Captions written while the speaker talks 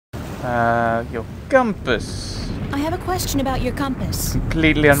Your compass. I have a question about your compass.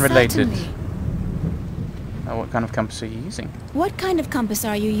 Completely unrelated. Certainly. What kind of compass are you using? What kind of compass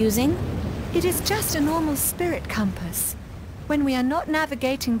are you using? It is just a normal spirit compass. When we are not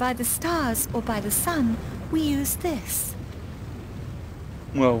navigating by the stars or by the sun, we use this.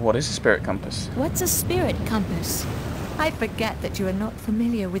 Well, what is a spirit compass? What's a spirit compass? I forget that you are not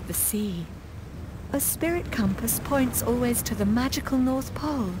familiar with the sea. A spirit compass points always to the magical North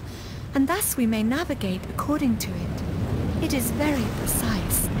Pole, and thus we may navigate according to it. It is very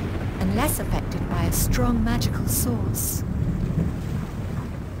precise, and less affected by a strong magical source.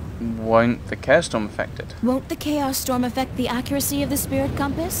 Won't the chaos storm affect it? Won't the chaos storm affect the accuracy of the spirit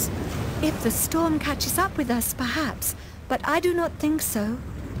compass? If the storm catches up with us, perhaps, but I do not think so.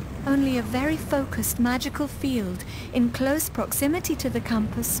 Only a very focused magical field in close proximity to the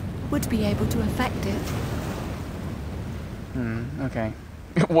compass would be able to affect it. Okay.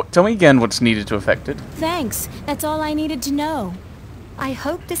 Tell me again what's needed to affect it. Thanks. That's all I needed to know. I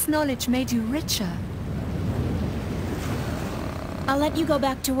hope this knowledge made you richer. I'll let you go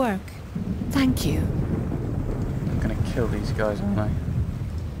back to work. Thank you. I'm gonna kill these guys, aren't I?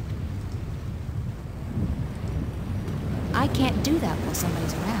 I can't do that while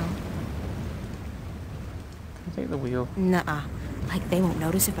somebody's around. Can I take the wheel? Nuh-uh. Like they won't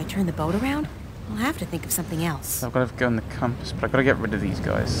notice if I turn the boat around? I'll have to think of something else. So I've got to go on the compass, but I've got to get rid of these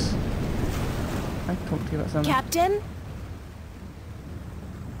guys. Can I talk to you about something? Captain?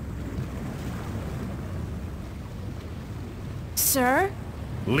 Sir?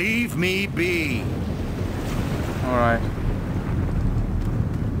 Leave me be. Alright. I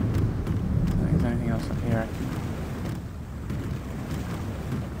think there's anything else up here.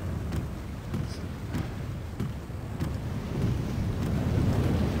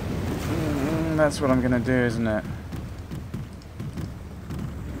 That's what I'm gonna do, isn't it?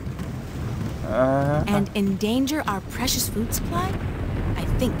 And endanger our precious food supply? I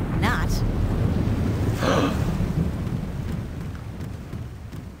think not.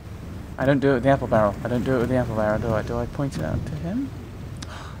 I don't do it with the apple barrel. I don't do it with the apple barrel, do I? Do I point it out to him?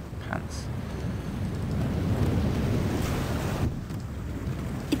 Pants.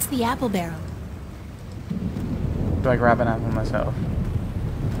 It's the apple barrel. Do I grab an apple myself?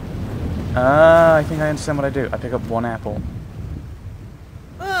 I think I understand what I do. I pick up one apple.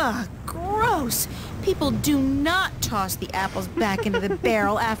 Ugh, gross! People do not toss the apples back into the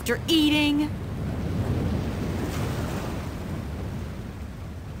barrel after eating.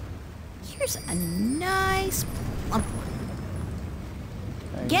 Here's a nice plump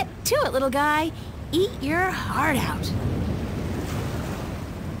one. Get to it, little guy. Eat your heart out.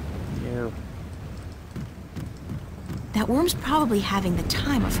 You. That worm's probably having the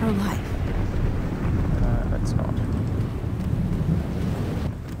time of her life. Let's not.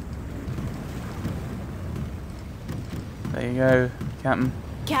 There you go, Captain.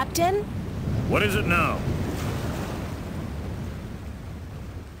 Captain? What is it now?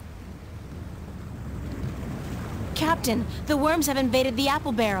 Captain, the worms have invaded the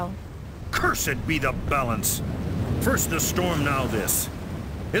apple barrel. Cursed be the balance. First the storm, now this.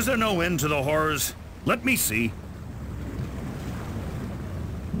 Is there no end to the horrors? Let me see.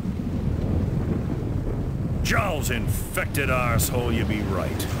 Jowls infected arsehole, you be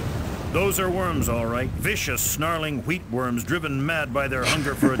right. Those are worms, all right. Vicious, snarling wheat worms driven mad by their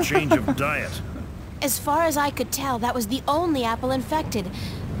hunger for a change of diet. As far as I could tell, that was the only apple infected.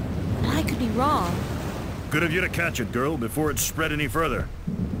 But I could be wrong. Good of you to catch it, girl, before it spread any further.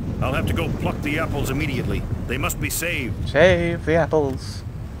 I'll have to go pluck the apples immediately. They must be saved. Save the apples.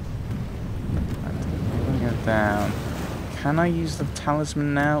 Bring it down. Can I use the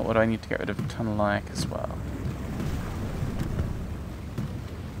talisman now, or do I need to get rid of Tunnel-like as well?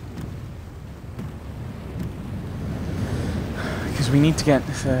 Because we need to get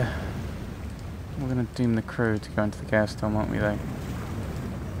the... We're going to doom the crew to go into the gas storm, aren't we, though?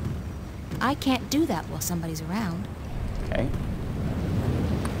 I can't do that while somebody's around. Okay.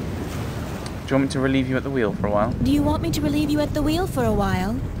 Do you want me to relieve you at the wheel for a while? Do you want me to relieve you at the wheel for a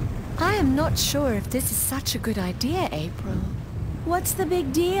while? I am not sure if this is such a good idea, April. What's the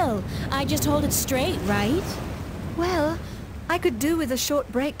big deal? I just hold it straight, right? Well, I could do with a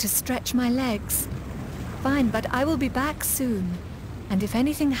short break to stretch my legs. Fine, but I will be back soon. And if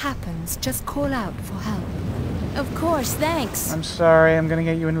anything happens, just call out for help. Of course, thanks. I'm sorry, I'm gonna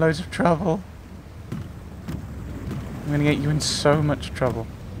get you in loads of trouble. I'm gonna get you in so much trouble.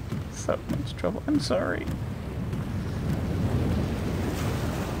 So much trouble. I'm sorry.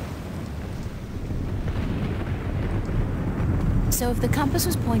 So if the compass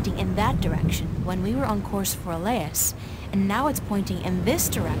was pointing in that direction when we were on course for Elias, and now it's pointing in this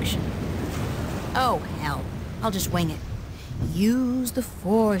direction... Oh, hell. I'll just wing it. Use the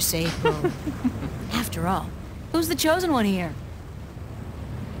Force, April. After all, who's the chosen one here?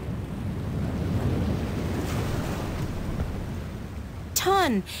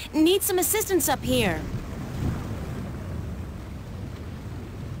 Ton, need some assistance up here.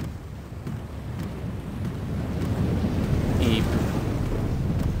 Eep.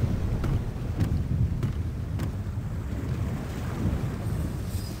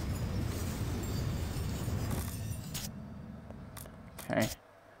 Okay.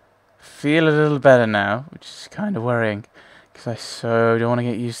 Feel a little better now, which is kind of worrying, because I so don't want to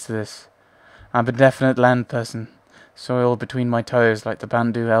get used to this. I'm a definite land person, soil between my toes, like the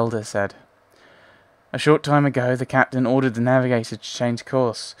Bandu elder said. A short time ago, the captain ordered the navigator to change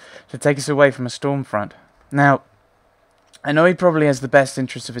course, to take us away from a storm front. Now, I know he probably has the best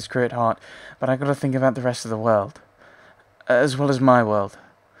interests of his crew at heart, but I've got to think about the rest of the world, as well as my world.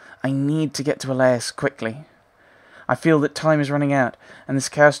 I need to get to Elias quickly. I feel that time is running out, and this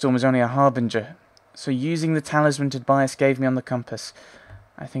chaos storm is only a harbinger. So using the talisman Tobias gave me on the compass,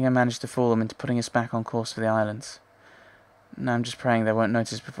 I think I managed to fool them into putting us back on course for the islands. Now I'm just praying they won't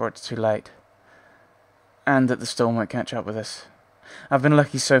notice before it's too late. And that the storm won't catch up with us. I've been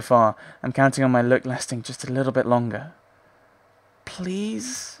lucky so far. I'm counting on my luck lasting just a little bit longer.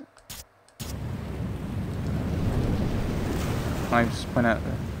 Please? I just went out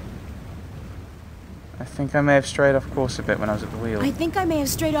there. I think I may have strayed off course a bit when I was at the wheel. I think I may have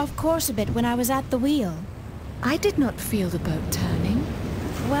strayed off course a bit when I was at the wheel. I did not feel the boat turning.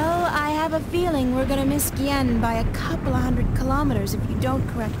 Well, I have a feeling we're gonna miss Gien by a couple of 100 kilometers if you don't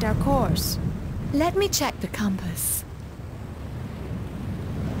correct our course. Let me check the compass.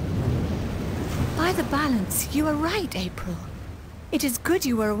 By the balance, you are right, April. It is good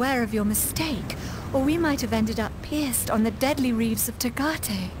you were aware of your mistake, or we might have ended up pierced on the deadly reefs of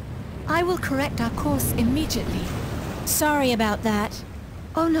Tagate. I will correct our course immediately. Sorry about that.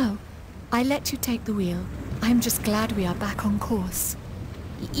 Oh no, I let you take the wheel. I'm just glad we are back on course.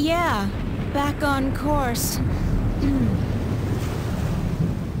 Yeah, back on course.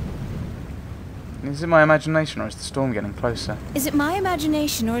 Is it my imagination or is the storm getting closer? Is it my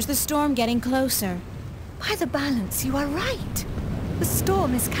imagination or is the storm getting closer? By the balance, you are right. The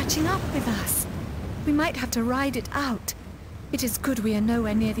storm is catching up with us. We might have to ride it out. It is good we are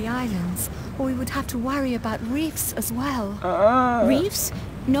nowhere near the islands, or we would have to worry about reefs as well. Reefs?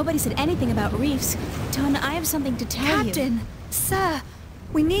 Nobody said anything about reefs. Ton, I have something to tell you. Captain! Sir!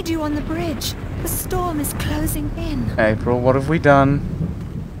 We need you on the bridge. The storm is closing in. April, what have we done?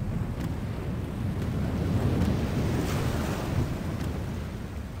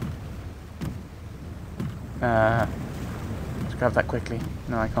 Let's grab that quickly.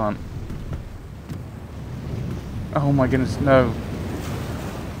 No, I can't. Oh my goodness, no.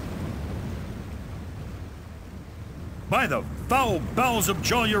 By the foul bowels of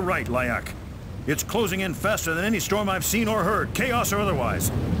Jaw, you're right, Lyak. It's closing in faster than any storm I've seen or heard, chaos or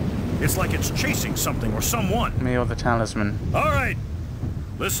otherwise. It's like it's chasing something or someone. Me or the talisman. All right,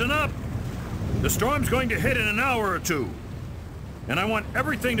 listen up. The storm's going to hit in an hour or two. And I want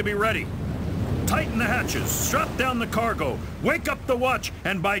everything to be ready. Tighten the hatches, strap down the cargo, wake up the watch,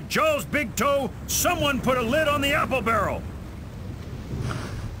 and by Jaw's big toe, someone put a lid on the apple barrel.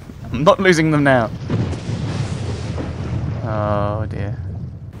 I'm not losing them now. Oh dear.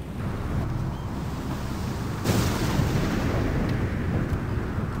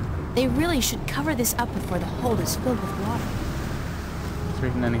 They really should cover this up before the hold is filled with water. Is there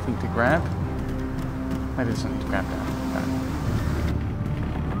even anything to grab? Maybe there's something to grab down.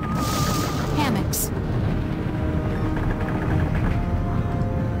 Hammocks.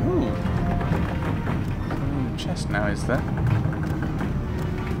 Ooh. Chest now, is there?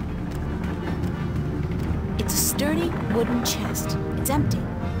 It's a sturdy wooden chest. It's empty.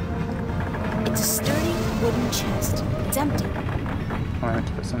 It's a sturdy wooden chest. It's empty. Am I meant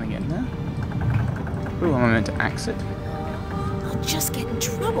to put something in there? Ooh, am I meant to axe it? I'll just get in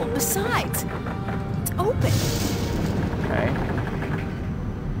trouble. Besides, it's open. Okay.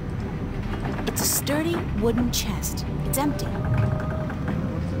 It's a sturdy wooden chest. It's empty.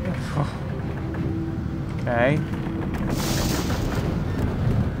 Okay.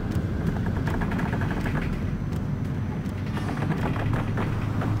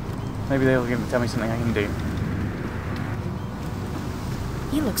 Maybe they'll tell me something I can do.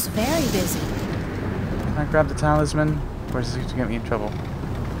 He looks very busy. Can I grab the talisman? Or is this going to get me in trouble?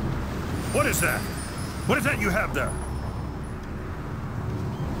 What is that? What is that you have there?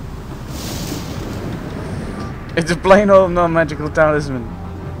 It's a plain old non-magical talisman.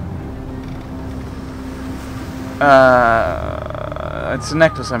 It's a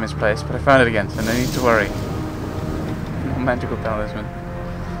necklace I misplaced, but I found it again, so no need to worry. Non-magical talisman.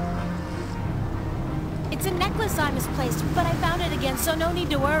 It's a necklace I misplaced, but I found it again, so no need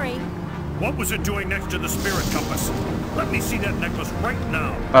to worry. What was it doing next to the spirit compass? Let me see that necklace right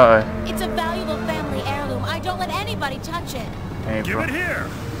now. Uh-oh. It's a valuable family heirloom. I don't let anybody touch it. Hey, Give bro. it here.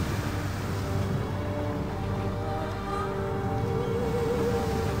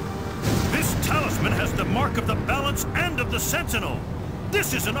 This talisman has the mark of the balance and of the sentinel.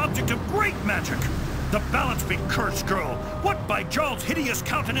 This is an object of great magic. The balance be cursed, girl. What by Jarl's hideous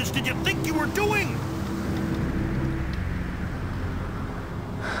countenance did you think you were doing?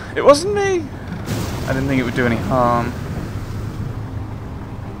 It wasn't me. I didn't think it would do any harm.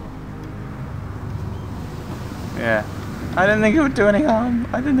 Yeah. I didn't think it would do any harm.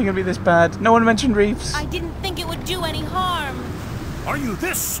 I didn't think it'd be this bad. No one mentioned reefs. I didn't think it would do any harm. Are you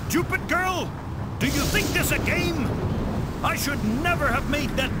this stupid, girl? Do you think this a game? I should never have made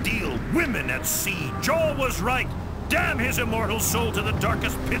that deal. Women at sea. Joel was right. Damn his immortal soul to the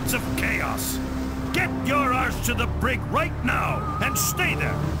darkest pits of chaos. Get your arse to the brig right now and stay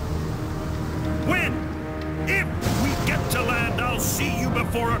there. When, if we get to land, I'll see you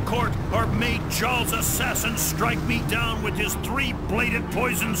before a court, or may Jarl's assassin strike me down with his three-bladed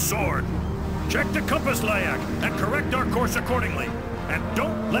poison sword. Check the compass, Layak, and correct our course accordingly. And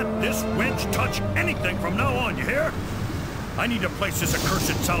don't let this wench touch anything from now on, you hear? I need to place this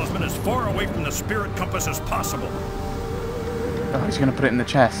accursed talisman as far away from the spirit compass as possible. Oh, he's gonna put it in the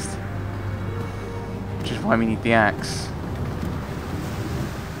chest. Which is why we need the axe.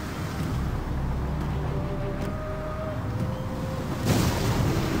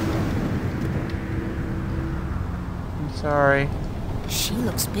 I'm sorry. She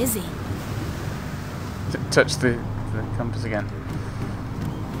looks busy. Touch the compass again.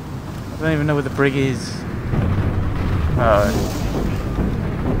 I don't even know where the brig is. Oh.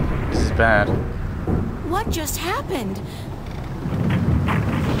 This is bad. What just happened?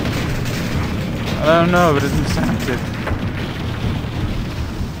 I don't know, but it doesn't sound good.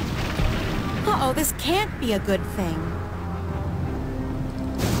 Uh-oh, this can't be a good thing.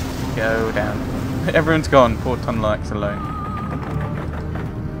 Go down. Everyone's gone. Poor Tunlax alone.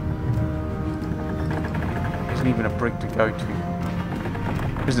 There isn't even a brig to go to.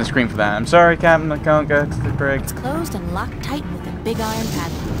 There isn't a screen for that. I'm sorry, Captain. I can't go to the brig. It's closed and locked tight with a big iron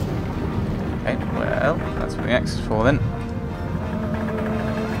padlock. Okay, well, that's what the axe is for then.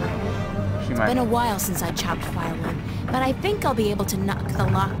 She It's might. been a while since I chopped firewood, but I think I'll be able to knock the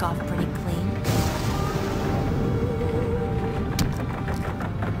lock off pretty clean.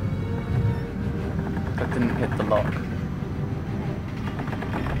 That didn't hit the lock.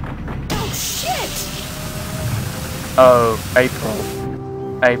 Oh, shit! Oh,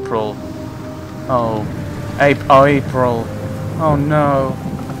 April. Oh, April. Oh no.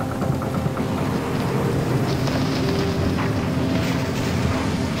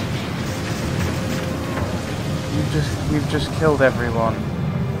 You've just killed everyone.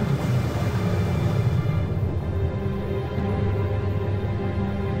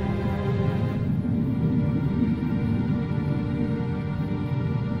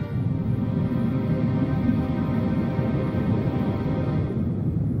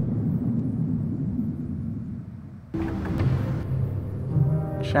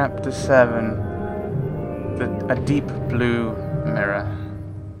 Chapter 7. A deep blue mirror.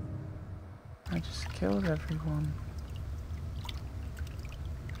 I just killed everyone.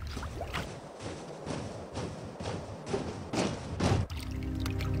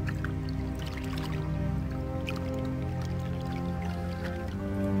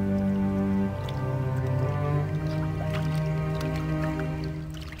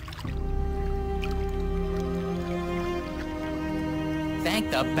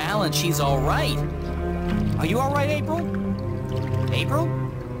 Thank the balance she's alright. Are you alright, April? April?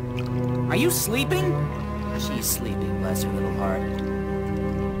 Are you sleeping? She's sleeping, bless her little heart.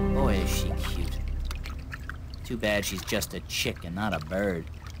 Boy, is she cute. Too bad she's just a chick and not a bird.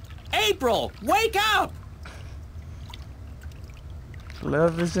 April, wake up!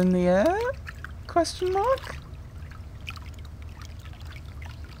 Love is in the air? Question mark?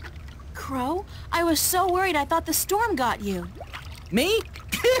 Crow, I was so worried I thought the storm got you. Me?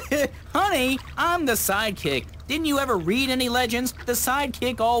 Honey, I'm the sidekick. Didn't you ever read any legends? The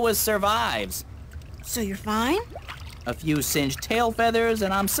sidekick always survives. So you're fine? A few singed tail feathers,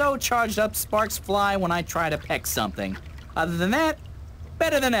 and I'm so charged up sparks fly when I try to peck something. Other than that,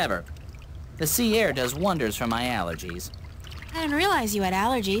 better than ever. The sea air does wonders for my allergies. I didn't realize you had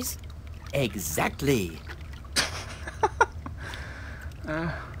allergies. Exactly.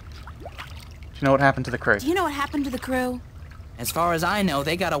 you know what happened to the crew? Do you know what happened to the crew? As far as I know,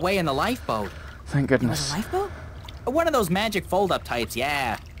 they got away in the lifeboat. Thank It was goodness. a lifeboat? One of those magic fold-up types,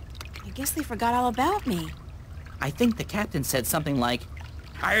 yeah. I guess they forgot all about me. I think the captain said something like,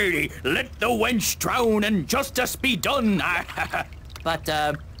 Aye, let the wench drown and justice be done. but,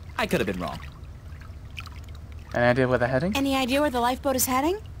 I could have been wrong. Any idea where they're heading? Any idea where the lifeboat is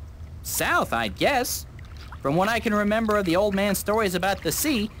heading? South, I'd guess. From what I can remember of the old man's stories about the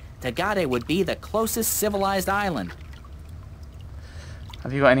sea, Tagade would be the closest civilized island.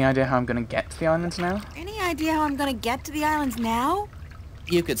 Have you got any idea how I'm going to get to the islands now? Any idea how I'm gonna get to the islands now?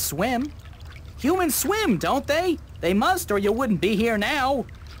 You could swim. Humans swim, don't they? They must, or you wouldn't be here now.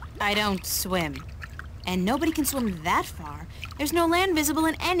 I don't swim. And nobody can swim that far. There's no land visible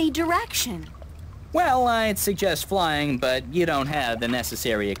in any direction. Well, I'd suggest flying, but you don't have the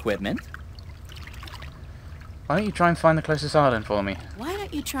necessary equipment. Why don't you try and find the closest island for me? Why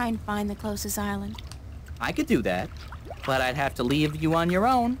don't you try and find the closest island? I could do that, but I'd have to leave you on your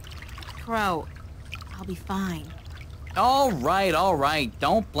own. Crow, I'll be fine. All right.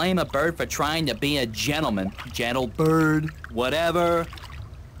 Don't blame a bird for trying to be a gentleman. Gentle bird, whatever.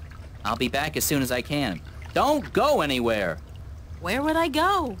 I'll be back as soon as I can. Don't go anywhere. Where would I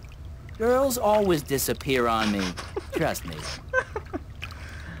go? Girls always disappear on me. Trust me.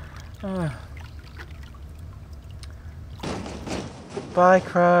 Bye,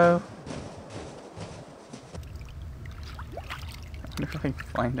 Crow. I wonder if I can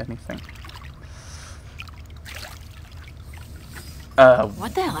find anything.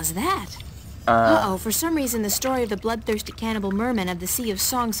 What the hell is that? Uh-oh, for some reason the story of the bloodthirsty cannibal merman of the Sea of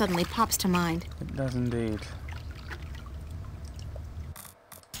Song suddenly pops to mind. It does indeed.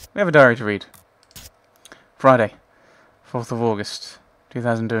 We have a diary to read. Friday, 4th of August,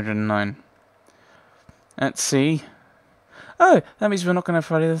 2209. At sea. Oh, that means we're not going to have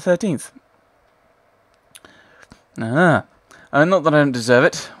Friday the 13th. Not that I don't deserve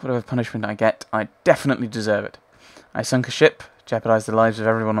it. Whatever punishment I get, I definitely deserve it. I sunk a ship, jeopardized the lives of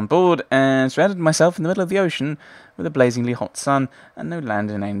everyone on board, and stranded myself in the middle of the ocean with a blazingly hot sun and no land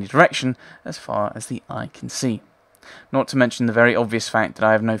in any direction as far as the eye can see. Not to mention the very obvious fact that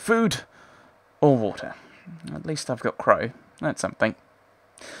I have no food or water. At least I've got Crow. That's something.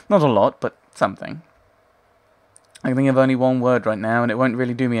 Not a lot, but something. I can think of only one word right now, and it won't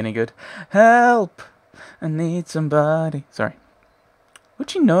really do me any good. Help! I need somebody. Sorry.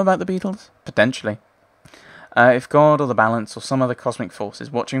 Would you know about the Beatles? Potentially. If God or the balance or some other cosmic force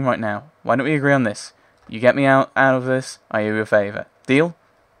is watching right now, why don't we agree on this? You get me out of this, I owe you a favour. Deal?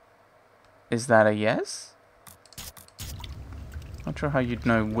 Is that a yes? Not sure how you'd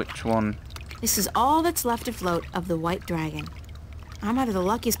know which one. This is all that's left afloat of the White Dragon. I'm either the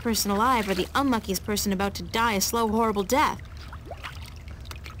luckiest person alive or the unluckiest person about to die a slow, horrible death.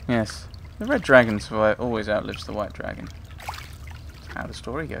 Yes. The Red Dragon always outlives the White Dragon. That's how the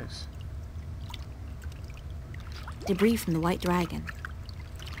story goes. Debris from the White Dragon.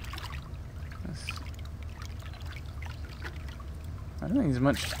 I don't think there's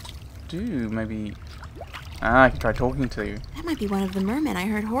much to do. Maybe... I can try talking to you. That might be one of the mermen I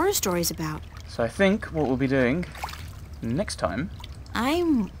heard horror stories about. So I think what we'll be doing next time...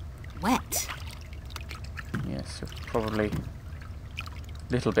 I'm wet. Yes, you're probably a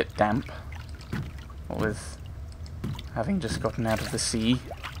little bit damp. What with having just gotten out of the sea.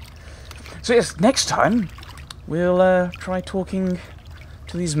 So yes, next time we'll try talking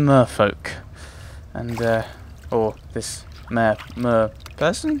to these merfolk. And, or this mer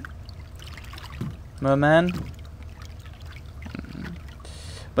person? Merman?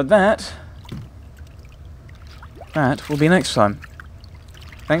 But that will be next time.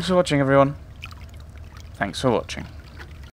 Thanks for watching, everyone. Thanks for watching.